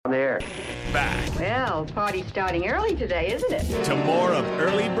Well, party's starting early today, isn't it? To more of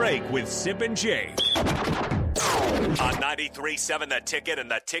Early Break with Sip and Jake on 93.7 The Ticket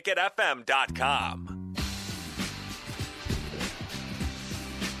and theticketfm.com.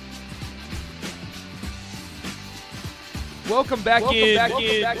 Welcome back in.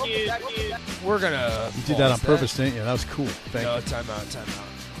 We're going to... You did that on purpose, didn't you? That was cool. Thank you. Time out.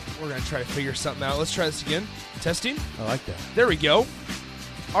 We're going to try to figure something out. Let's try this again. Testing. I like that. There we go.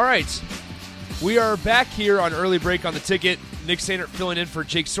 All right. We are back here on Early Break on The Ticket. Nick Sainert filling in for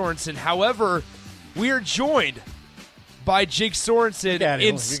Jake Sorensen. However, we are joined by Jake Sorensen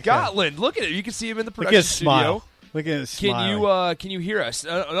in Scotland. Look at it. You can see him in the production studio. Look at his smile. Can you hear us?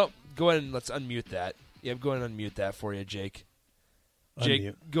 No, go ahead and let's unmute that. Yeah, go ahead and unmute that for you, Jake.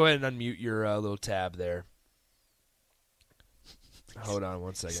 Jake, go ahead and unmute your little tab there. Hold on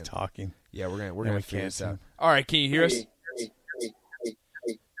one second. He's talking. Yeah, we're gonna figure this out. All right, can you hear us?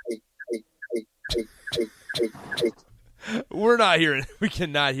 We're not hearing. We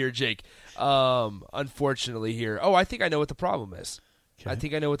cannot hear Jake. Unfortunately, here. Oh, I think I know what the problem is. Okay. I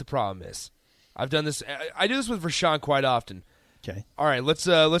think I know what the problem is. I've done this. I do this with Rashawn quite often. Okay. All right, let's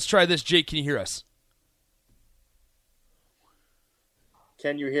try this. Jake, can you hear us?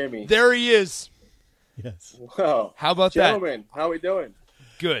 Can you hear me? There he is. Yes. Wow. How about Gentlemen, how are we doing?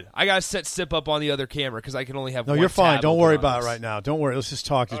 Good. I got to set Sip up on the other camera because I can only have one. No, you're fine. tab Don't open worry on about this. it right now. Don't worry. Let's just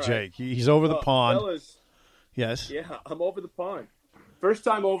talk to All Jake. Right. He's over the pond. Fellas, yes. Yeah, I'm over the pond. First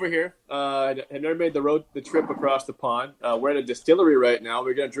time over here. I never made the trip across the pond. We're at a distillery right now.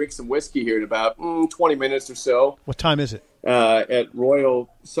 We're going to drink some whiskey here in about 20 minutes or so. What time is it? At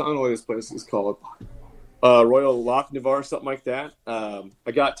Royal, I don't know what this place is called. Royal Loch Navar, something like that.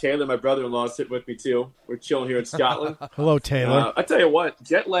 I got Taylor, my brother-in-law, sitting with me too. We're chilling here in Scotland. Hello, Taylor. I tell you what,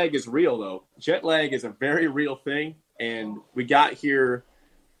 jet lag is real, though. Jet lag is a very real thing, and we got here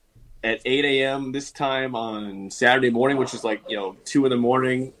at 8 a.m. this time on Saturday morning, which is 2 in the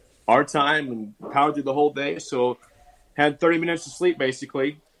morning our time, and powered through the whole day. So had 30 minutes of sleep,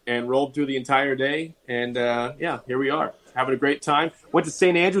 basically, and rolled through the entire day. And, here we are, having a great time. Went to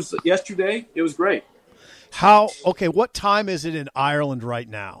St. Andrews yesterday. It was great. What time is it in Ireland right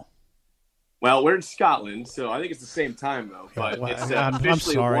now? Well, we're in Scotland, so I think it's the same time, though. But it's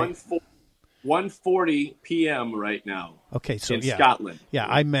officially 1:40 p.m. right now. Okay, so in Scotland. Yeah,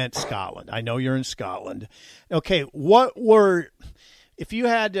 I meant Scotland. I know you're in Scotland. Okay, if you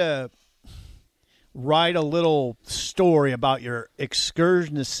had to write a little story about your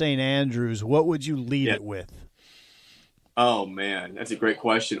excursion to St. Andrews, what would you lead it with? Oh, man, that's a great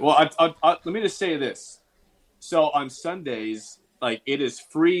question. Well, let me just say this. So on Sundays, it is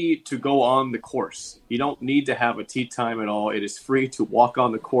free to go on the course. You don't need to have a tee time at all. It is free to walk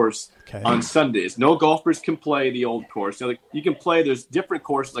on the course on Sundays. No golfers can play the old course. You can play. There's different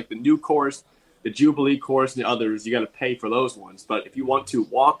courses like the new course, the Jubilee course, and the others. You got to pay for those ones. But if you want to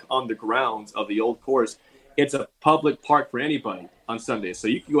walk on the grounds of the old course, it's a public park for anybody on Sundays. So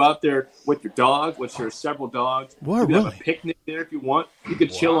you can go out there with your dog, which there are several dogs. Whoa, you can really? have a picnic there if you want. You can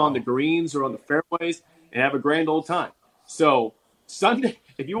chill on the greens or on the fairways and have a grand old time. So Sunday,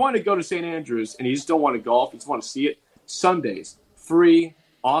 if you want to go to St. Andrews and you just don't want to golf, you just want to see it, Sundays, free,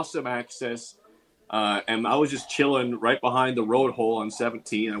 awesome access. And I was just chilling right behind the road hole on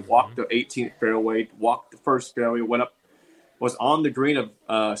 17. I walked the 18th fairway, walked the first fairway, went up, was on the green of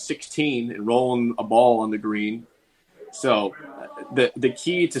 16 and rolling a ball on the green. So the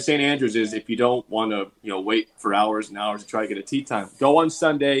key to St. Andrews is if you don't want to wait for hours and hours to try to get a tee time, go on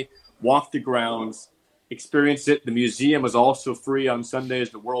Sunday, walk the grounds, experience it. The museum is also free on Sundays,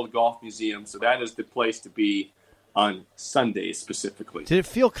 the World Golf Museum. So that is the place to be on Sundays specifically. Did it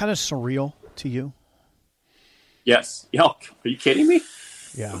feel kind of surreal to you? Yes. Are you kidding me?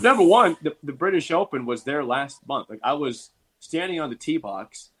 Yeah. Number one, the British Open was there last month. I was standing on the tee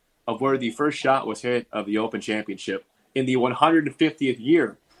box of where the first shot was hit of the Open Championship in the 150th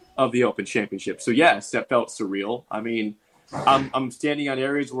year of the Open Championship. So yes, that felt surreal. I mean, I'm standing on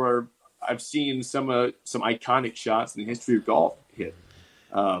areas where I've seen some iconic shots in the history of golf hit.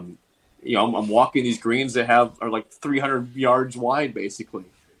 I'm walking these greens that are like 300 yards wide, basically.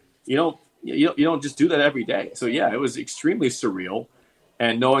 You don't just do that every day. So yeah, it was extremely surreal,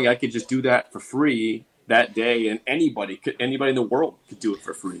 and knowing I could just do that for free that day, and anybody in the world could do it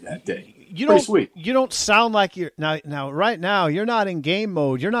for free that day. Pretty sweet. You don't sound like you're now. Right now, you're not in game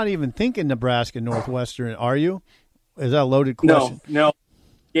mode. You're not even thinking Nebraska Northwestern, are you? Is that a loaded question? No.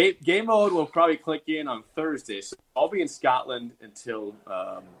 Game mode will probably click in on Thursday. So I'll be in Scotland until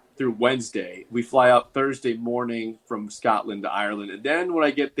through Wednesday. We fly out Thursday morning from Scotland to Ireland. And then when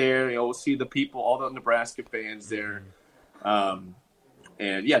I get there, we'll see the people, all the Nebraska fans there. And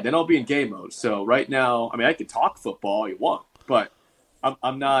And yeah, then I'll be in game mode. So right now, I mean, I can talk football all you want, but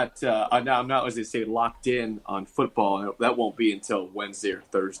I'm not, as they say, locked in on football. That won't be until Wednesday or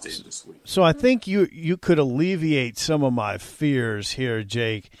Thursday this week. So I think you could alleviate some of my fears here,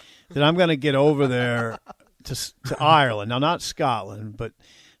 Jake, that I'm going to get over there to Ireland. Now, not Scotland, but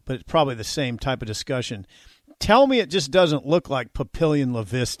it's probably the same type of discussion. Tell me it just doesn't look like Papillion La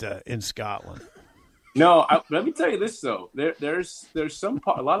Vista in Scotland. No, let me tell you this, though. There's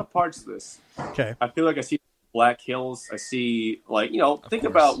a lot of parts of this. Okay. I feel like I see Black Hills. I see, think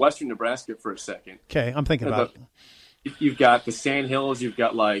about Western Nebraska for a second. Okay, I'm thinking about it. You've got the Sand Hills. You've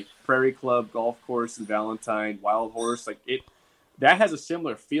got, Prairie Club Golf Course in Valentine, Wild Horse. That has a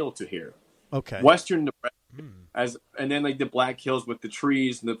similar feel to here. Okay. Western Nebraska, and then, the Black Hills with the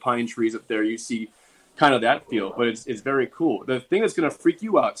trees and the pine trees up there, you see kind of that feel. But it's very cool. The thing that's going to freak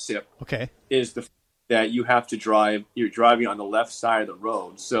you out, Sip, is that you have to drive. You're driving on the left side of the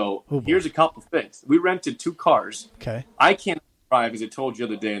road. So here's a couple things. We rented 2 cars. Okay. I can't drive, as I told you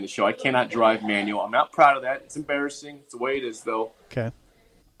the other day in the show. I cannot drive manual. I'm not proud of that. It's embarrassing. It's the way it is, though. Okay.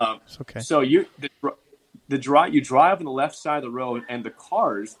 It's okay. So you drive on the left side of the road, and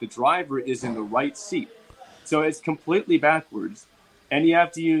the driver is in the right seat. So it's completely backwards, and you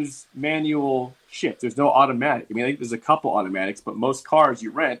have to use manual shift. There's no automatic. I mean, I think there's a couple automatics, but most cars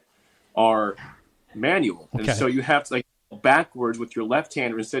you rent are manual, and so you have to go backwards with your left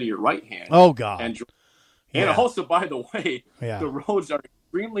hand instead of your right hand. Oh God! And also, by the way, the roads are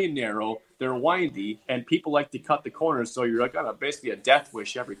extremely narrow. They're windy, and people like to cut the corners, so you're on basically a death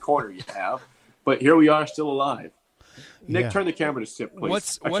wish every corner you have. But here we are, still alive. Nick, turn the camera to Sip,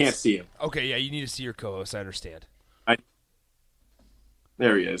 please. I can't see him. Okay, yeah, you need to see your co-host. I understand.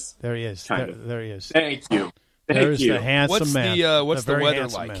 There he is. There he is. There he is. Thank you. There's the handsome man. What's the weather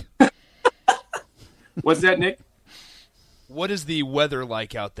like? What's that, Nick? What is the weather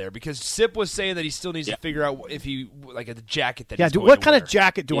like out there? Because Sip was saying that he still needs to figure out if he a jacket that. He's what kind of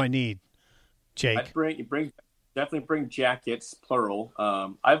jacket do I need, Jake? Definitely bring jackets, plural.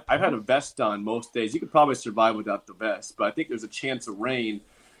 I've had a vest on most days. You could probably survive without the vest, but I think there's a chance of rain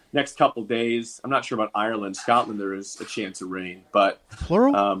next couple days. I'm not sure about Ireland, Scotland. There is a chance of rain, but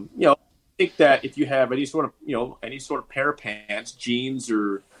plural. I think that if you have any sort of pair of pants, jeans,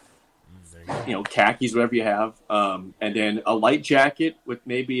 or khakis, whatever you have, and then a light jacket with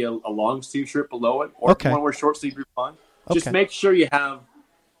maybe a long sleeve shirt below it, or if you want to wear short sleeve, you're fine. Just make sure you have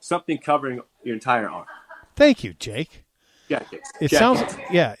something covering your entire arm. Thank you, Jake. Jackets.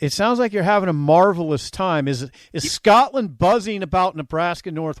 It sounds like you're having a marvelous time. Is Scotland buzzing about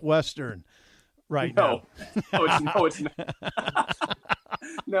Nebraska Northwestern right now? No, it's not.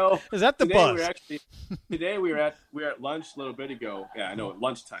 No. Is that the buzz? Today we were at lunch a little bit ago. Yeah, I know,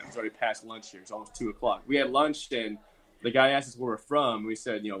 lunchtime. It's already past lunch here. It's almost 2:00. We had lunch, and the guy asked us where we're from. We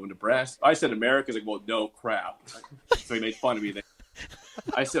said, Nebraska. I said America. He's like, well, no crap. So he made fun of me there.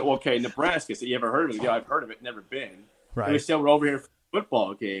 I said, well, okay, Nebraska. So you ever heard of it? Yeah, I've heard of it. Never been. Right. And we said we're over here for a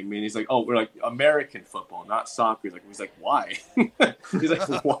football game, and he's like, oh, we're like American football, not soccer. He's like, why? He's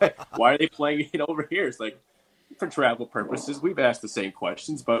like, why are they playing it over here? It's like, for travel purposes. We've asked the same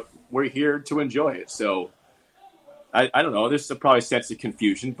questions, but we're here to enjoy it. So I don't know. There's probably sense of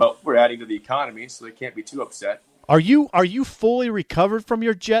confusion, but we're adding to the economy, so they can't be too upset. Are you fully recovered from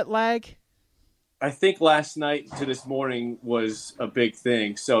your jet lag? I think last night to this morning was a big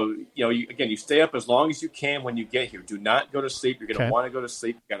thing. So, you stay up as long as you can when you get here. Do not go to sleep. You're going to want to go to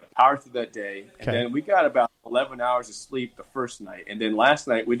sleep. You got to power through that day. And then we got about 11 hours of sleep the first night. And then last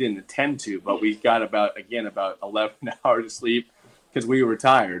night we didn't intend to, but we got about 11 hours of sleep because we were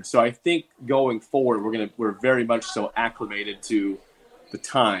tired. So I think going forward, we're very much so acclimated to the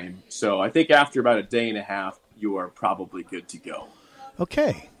time. So I think after about a day and a half, you are probably good to go.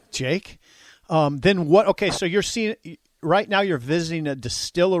 Okay, Jake. Then what? Okay, so you're seeing right now. You're visiting a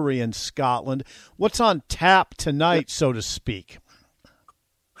distillery in Scotland. What's on tap tonight, so to speak?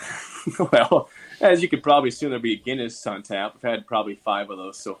 Well, as you could probably assume, there'll be a Guinness on tap. I've had probably 5 of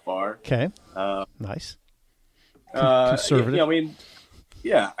those so far. Okay, nice. Conservative.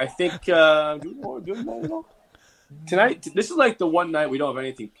 I think tonight. This is like the one night we don't have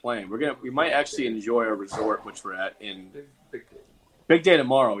anything planned. We might actually enjoy our resort, which we're at in. Big day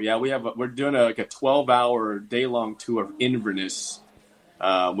tomorrow. Yeah, we're doing a 12-hour day-long tour of Inverness,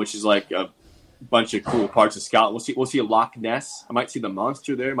 which is like a bunch of cool parts of Scotland. We'll see a Loch Ness. I might see the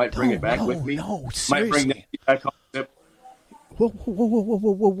monster there. Might bring it back with me. No, seriously. Might bring Nessie back home.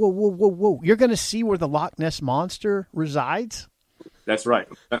 Whoa! You're going to see where the Loch Ness monster resides? That's right.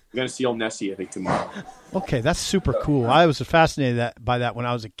 I'm going to see old Nessie, I think, tomorrow. Okay, that's super cool. I was fascinated by that when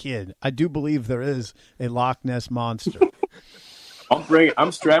I was a kid. I do believe there is a Loch Ness monster.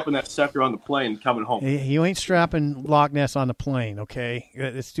 I'm strapping that sucker on the plane coming home. You ain't strapping Loch Ness on the plane, okay?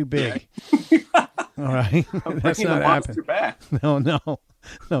 It's too big. All right, that's not happening. Back. No.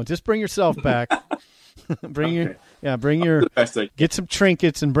 Just bring yourself back. Bring your get some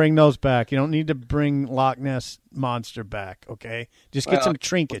trinkets and bring those back. You don't need to bring Loch Ness monster back, okay? Just get some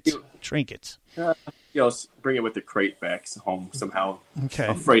trinkets. Trinkets. Bring it with the crate back home somehow. Okay.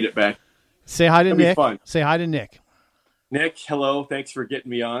 I'll freight it back. Say hi to That'd be Nick. fun. Say hi to Nick. Nick, hello. Thanks for getting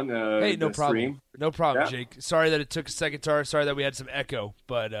me on. Hey, no problem. Stream. No problem, Yeah. Jake. Sorry that it took a second. Sorry that we had some echo.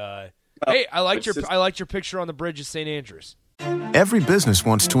 But hey, I liked your picture on the bridge of St. Andrews. Every business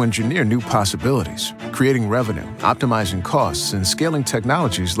wants to engineer new possibilities, creating revenue, optimizing costs, and scaling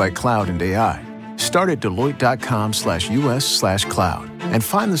technologies like cloud and AI. Start at Deloitte.com/US/cloud and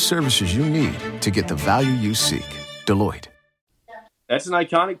find the services you need to get the value you seek. Deloitte. That's an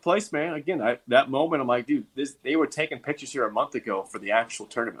iconic place, man. Again, that moment, I'm like, dude, they were taking pictures here a month ago for the actual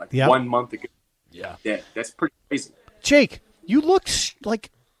tournament, 1 month ago. Yeah, that's pretty crazy. Jake, you look like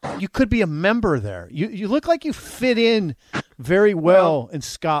you could be a member there. You look like you fit in very well in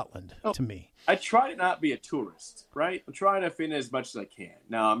Scotland to me. I try to not be a tourist, right? I'm trying to fit in as much as I can.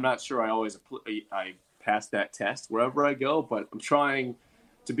 Now, I'm not sure I pass that test wherever I go, but I'm trying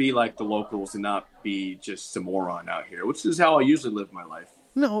to be like the locals and not be just some moron out here, which is how I usually live my life.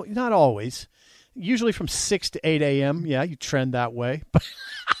 No, not always. Usually from 6 to 8 a.m., yeah, you trend that way.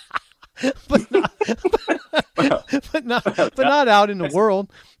 But not out in the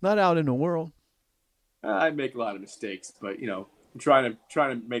world. Not out in the world. I make a lot of mistakes, but I'm trying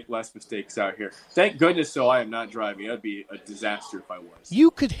to make less mistakes out here. Thank goodness, so I am not driving. That'd be a disaster if I was. You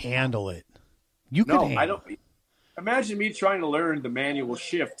could handle it. I don't. Imagine me trying to learn the manual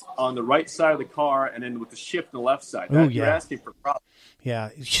shift on the right side of the car, and then with the shift on the left side. You're asking for problems.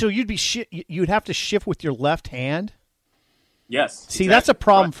 Yeah. So you'd have to shift with your left hand. Yes. See, exactly. That's a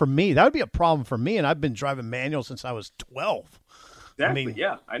problem for me. That would be a problem for me, and I've been driving manual since I was 12. Exactly.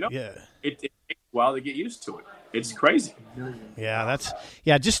 I know. Yeah. It takes a while to get used to it. It's crazy. Yeah.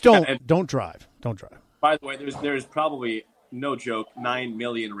 Just don't drive. Don't drive. By the way, there's probably, no joke, 9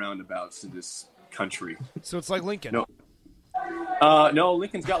 million roundabouts in this country. So it's like Lincoln. No,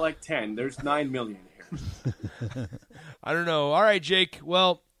 Lincoln's got like 10. There's 9 million here. I don't know. All right, Jake.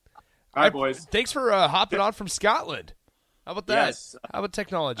 Well, all right, boys. Thanks for hopping on from Scotland. How about that? Yes. How about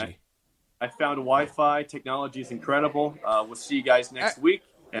technology? I found Wi-Fi. Technology is incredible. We'll see you guys next week.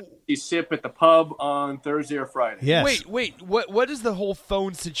 And you sip at the pub on Thursday or Friday. Yes. Wait. What is the whole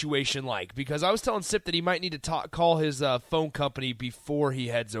phone situation like? Because I was telling Sip that he might need to call his phone company before he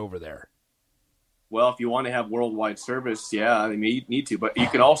heads over there. Well, if you want to have worldwide service, you need to. But you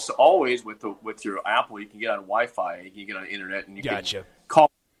can also always with your Apple, you can get on Wi-Fi, you can get on the internet, and you can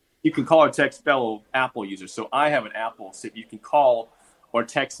call. You can call or text fellow Apple users. So I have an Apple, so you can call or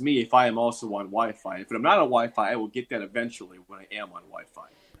text me if I am also on Wi-Fi. If I'm not on Wi-Fi, I will get that eventually when I am on Wi-Fi.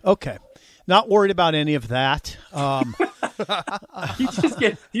 Okay, not worried about any of that.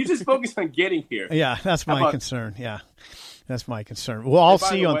 You just focus on getting here. Yeah, that's my concern. Yeah, that's my concern. Well, I'll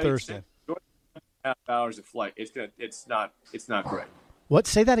see you on Thursday. 6.5 hours of flight. It's not great. What?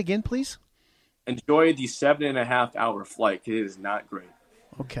 Say that again, please. Enjoy the 7.5 hour flight. It is not great.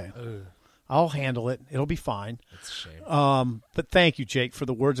 Okay. I'll handle it. It'll be fine. That's a shame. But thank you, Jake, for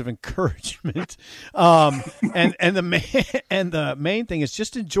the words of encouragement. And the main thing is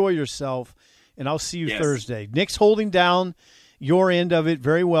just enjoy yourself, and I'll see you Thursday. Nick's holding down your end of it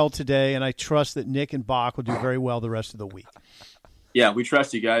very well today, and I trust that Nick and Bach will do very well the rest of the week. Yeah, we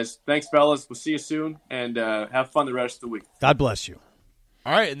trust you guys. Thanks, fellas. We'll see you soon, and have fun the rest of the week. God bless you.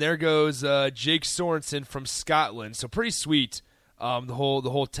 All right, and there goes Jake Sorensen from Scotland. So pretty sweet. The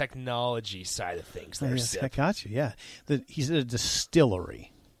whole technology side of things there. Yes, I got you. Yeah, he's at a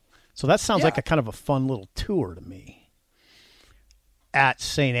distillery, so that sounds like a kind of a fun little tour to me. At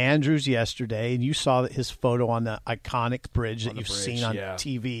St. Andrews yesterday, and you saw his photo on the iconic bridge that you've seen on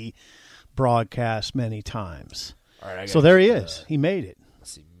TV broadcast many times. All right, so there he is. He made it.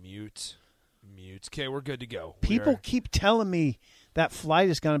 Let's see, mute. Okay, we're good to go. People keep telling me that flight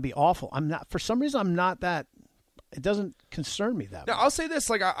is going to be awful. I'm not. For some reason, I'm not that. It doesn't concern me that much. Now, I'll say this.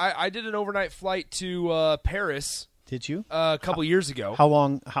 Like, I did an overnight flight to Paris. Did you? A couple years ago. How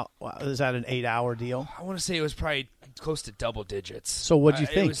long? Is that an 8-hour deal? I want to say it was probably close to double digits. So what do you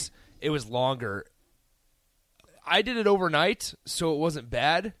think? It was longer. I did it overnight, so it wasn't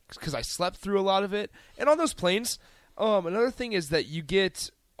bad because I slept through a lot of it. And on those planes, another thing is that you get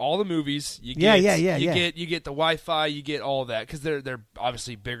all the movies. You get the Wi-Fi. You get all of that because they're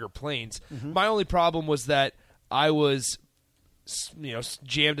obviously bigger planes. Mm-hmm. My only problem was that I was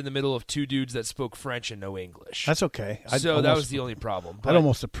jammed in the middle of two dudes that spoke French and no English. That's okay. That was the only problem. I'd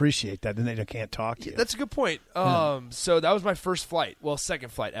almost appreciate that. Then they can't talk to you. That's a good point. So that was my first flight. Well, second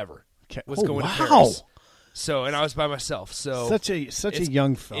flight ever. Was going to wow. Paris. So, and I was by myself. So such a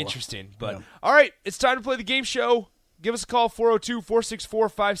young fella. Interesting. But all right, it's time to play the game show. Give us a call,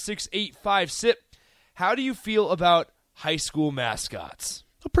 402-464-5685. Sip, how do you feel about high school mascots?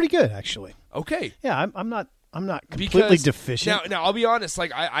 Oh, pretty good, actually. Okay. Yeah, I'm not completely deficient. Now I'll be honest.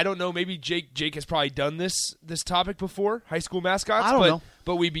 Like I don't know. Maybe Jake has probably done this topic before. High school mascots. I don't know.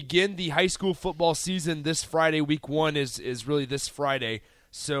 But we begin the high school football season this Friday. Week 1 is really this Friday.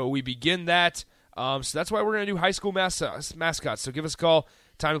 So we begin that. So that's why we're going to do high school mascots. So give us a call.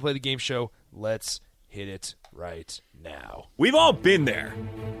 Time to play the game show. Let's hit it right now. We've all been there.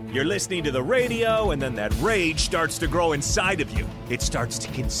 You're listening to the radio, and then that rage starts to grow inside of you. It starts to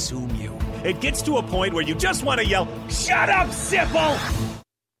consume you. It gets to a point where you just want to yell, "Shut up, Sipple!"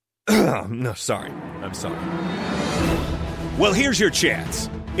 No, sorry. I'm sorry. Well, here's your chance.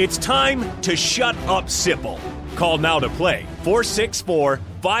 It's time to shut up, Sipple. Call now to play,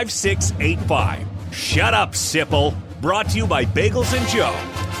 464-5685. Shut up, Sipple. Brought to you by Bagels and Joe.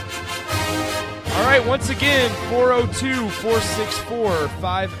 All right, once again,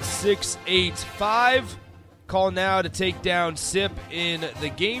 402-464-5685. Call now to take down Sip in the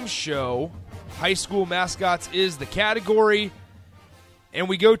game show. High school mascots is the category. And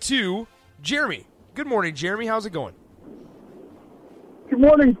we go to Jeremy. Good morning, Jeremy. How's it going? Good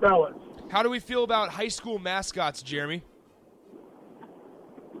morning, fellas. How do we feel about high school mascots, Jeremy?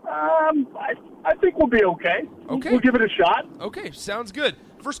 I think we'll be okay. Okay. We'll give it a shot. Okay, sounds good.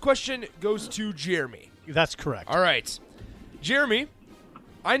 First question goes to Jeremy. That's correct. All right. Jeremy,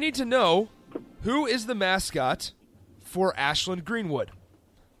 I need to know, who is the mascot for Ashland Greenwood?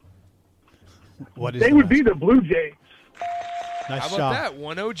 What is They would be the Blue Jays. Nice How job. about that?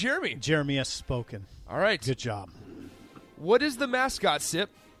 1-0 Jeremy. Jeremy has spoken. All right. Good job. What is the mascot, Sip,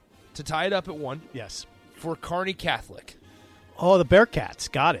 to tie it up at 1, Yes. for Kearney Catholic? Oh, the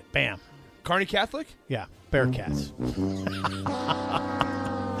Bearcats. Got it. Bam. Kearney Catholic? Yeah, Bearcats.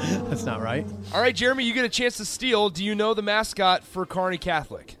 That's not right. All right, Jeremy, you get a chance to steal. Do you know the mascot for Kearney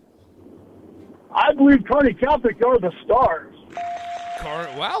Catholic? I believe Kearney Catholic are the Stars.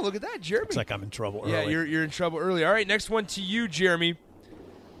 Wow, look at that, Jeremy. Looks like I'm in trouble Yeah, early. you're in trouble early. All right, next one to you, Jeremy.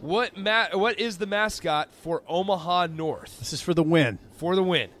 What is the mascot for Omaha North? This is for the win. For the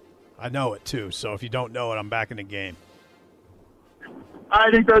win. I know it, too. So if you don't know it, I'm back in the game. I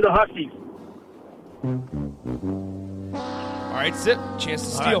think they're the Huskies. All right, Sip, chance to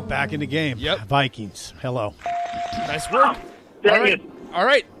steal. All right, back in the game. Yep. Vikings. Hello. Nice work. Dang All right. it. All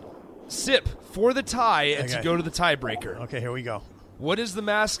right, Sip, for the tie and to Okay. go to the tiebreaker. Okay, here we go. What is the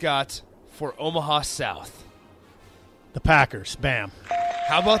mascot for Omaha South? The Packers. Bam.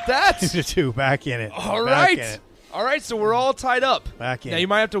 How about that? The two. Back in it. All Back right. in it. All right, so we're all tied up. Back in Now, it. you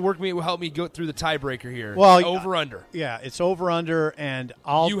might have to help me go through the tiebreaker here. Well, over-under. Yeah, it's over-under, and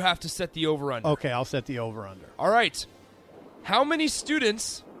You have to set the over-under. Okay, I'll set the over-under. All right. How many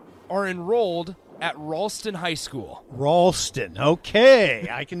students are enrolled at Ralston High School? Ralston. Okay,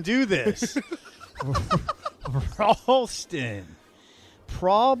 I can do this. Ralston.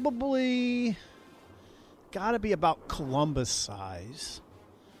 Probably got to be about Columbus size.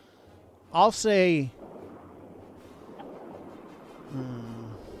 I'll say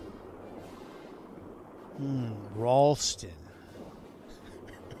Ralston.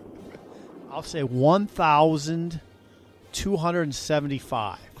 I'll say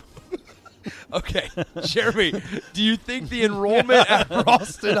 1,275. Okay, Jeremy, do you think the enrollment at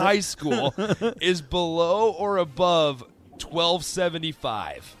Ralston High School is below or above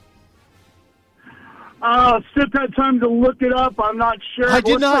 1,275? Sip had time to look it up. I'm not sure. I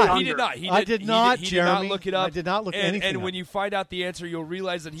did Let's say not. under. He did not. I did not, He Jeremy. did not look it up. I did not look anything And up. when you find out the answer, you'll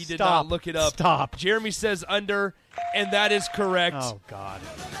realize that he did Stop. not look it up. Stop. Jeremy says under, and that is correct. Oh, God.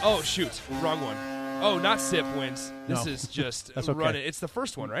 Oh, shoot. Wrong one. Oh, not Sip wins. This No. is just That's okay. run it. It's the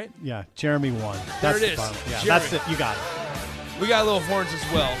first one, right? Yeah, Jeremy won. There That's it the is. final. Yeah, Jeremy. that's it. You got it. We got little horns as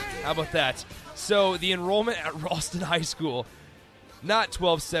well. How about that? So the enrollment at Ralston High School, not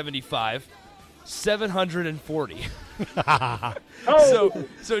 1,275, 740.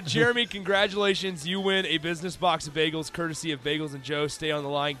 So Jeremy, congratulations. You win a business box of bagels courtesy of Bagels and Joe. Stay on the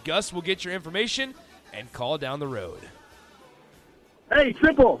line. Gus will get your information and call down the road. Hey,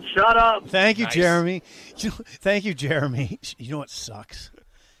 Simple, shut up. Thank you, Nice. Jeremy. Thank you, Jeremy. You know what sucks?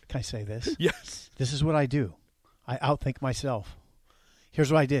 Can I say this? Yes. This is what I do. I outthink myself.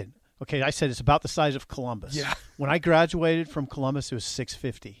 Here's what I did. Okay, I said it's about the size of Columbus. Yeah. When I graduated from Columbus, it was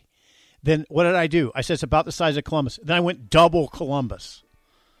 650. Then what did I do? I said it's about the size of Columbus. Then I went double Columbus.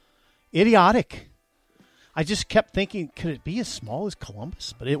 Idiotic. I just kept thinking, could it be as small as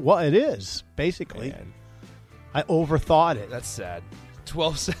Columbus? But it is, basically. Man. I overthought it. That's sad.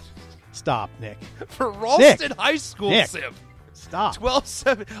 12 Stop, Nick. for Ralston Nick. High School, Nick. Sip. Stop.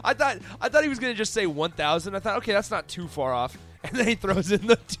 12-7. I thought he was going to just say 1,000. I thought, okay, that's not too far off. And then he throws in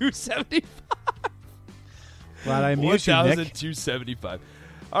the 275. Glad I amused you, Nick. 1,275.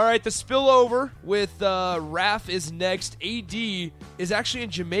 All right, the spillover with Raph is next. AD is actually in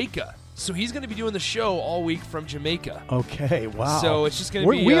Jamaica, so he's going to be doing the show all week from Jamaica. Okay, wow. So it's just going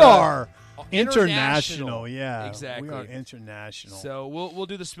to be we are international. Yeah, exactly. We are international. So we'll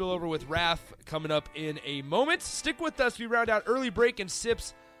do the spillover with Raph coming up in a moment. Stick with us. We round out early break and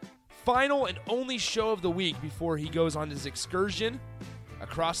Sip's final and only show of the week before he goes on his excursion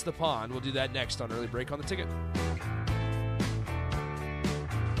across the pond. We'll do that next on Early Break on the Ticket.